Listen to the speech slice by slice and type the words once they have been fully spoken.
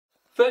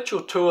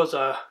Virtual tours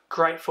are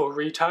great for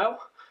retail.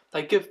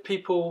 They give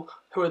people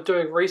who are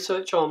doing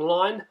research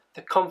online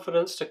the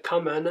confidence to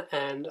come in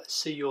and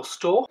see your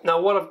store.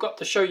 Now what I've got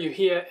to show you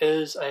here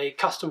is a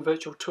custom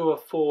virtual tour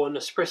for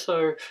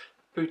Nespresso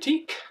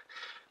Boutique.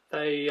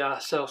 They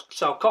sell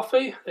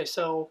coffee, they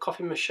sell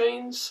coffee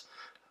machines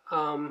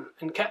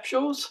and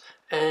capsules,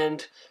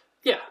 and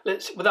yeah,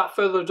 let's without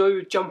further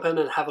ado jump in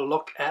and have a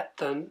look at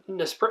the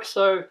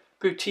Nespresso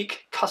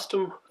Boutique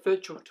custom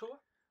virtual tour.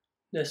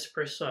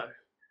 Nespresso.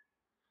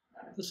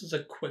 This is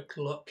a quick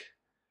look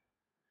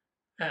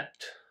at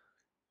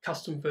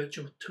custom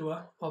virtual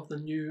tour of the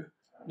new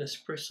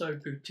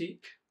Nespresso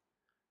Boutique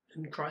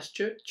in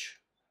Christchurch.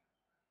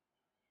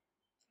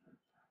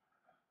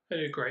 They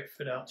do great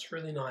fit outs,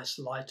 really nice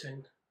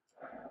lighting,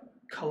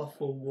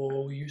 colourful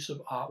wall, use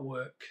of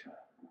artwork,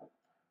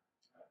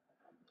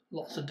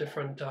 lots of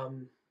different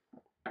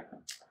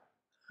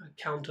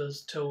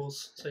counters,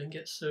 tills, so you can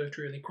get served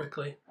really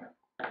quickly.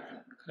 Got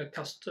a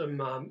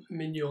custom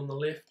menu on the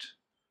left.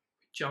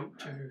 Jump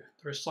to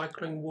the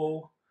recycling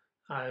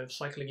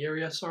recycling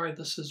area. Sorry,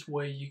 this is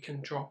where you can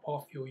drop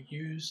off your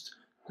used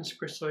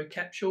Nespresso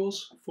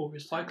capsules for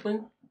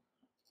recycling.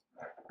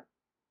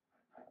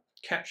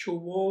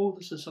 Capsule wall.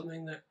 This is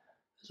something that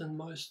is in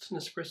most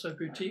Nespresso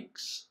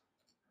boutiques.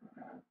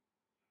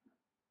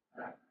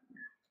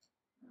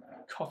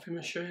 Coffee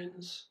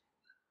machines.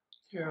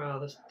 Here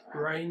are the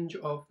range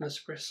of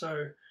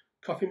Nespresso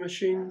coffee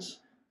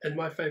machines. And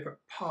my favourite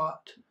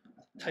part,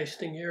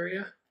 tasting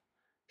area.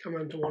 Come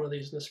into one of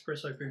these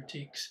Nespresso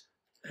boutiques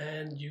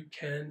and you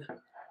can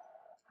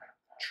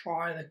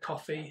try the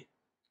coffee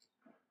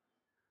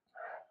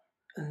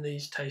in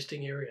these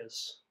tasting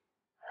areas.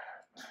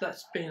 So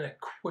that's been a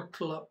quick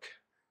look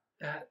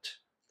at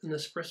the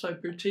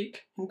Nespresso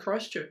Boutique in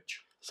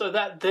Christchurch. So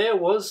that there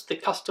was the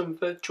custom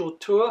virtual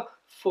tour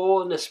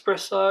for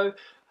Nespresso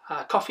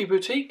Coffee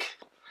Boutique.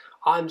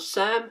 I'm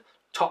Sam,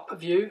 Top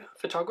View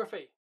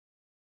Photography.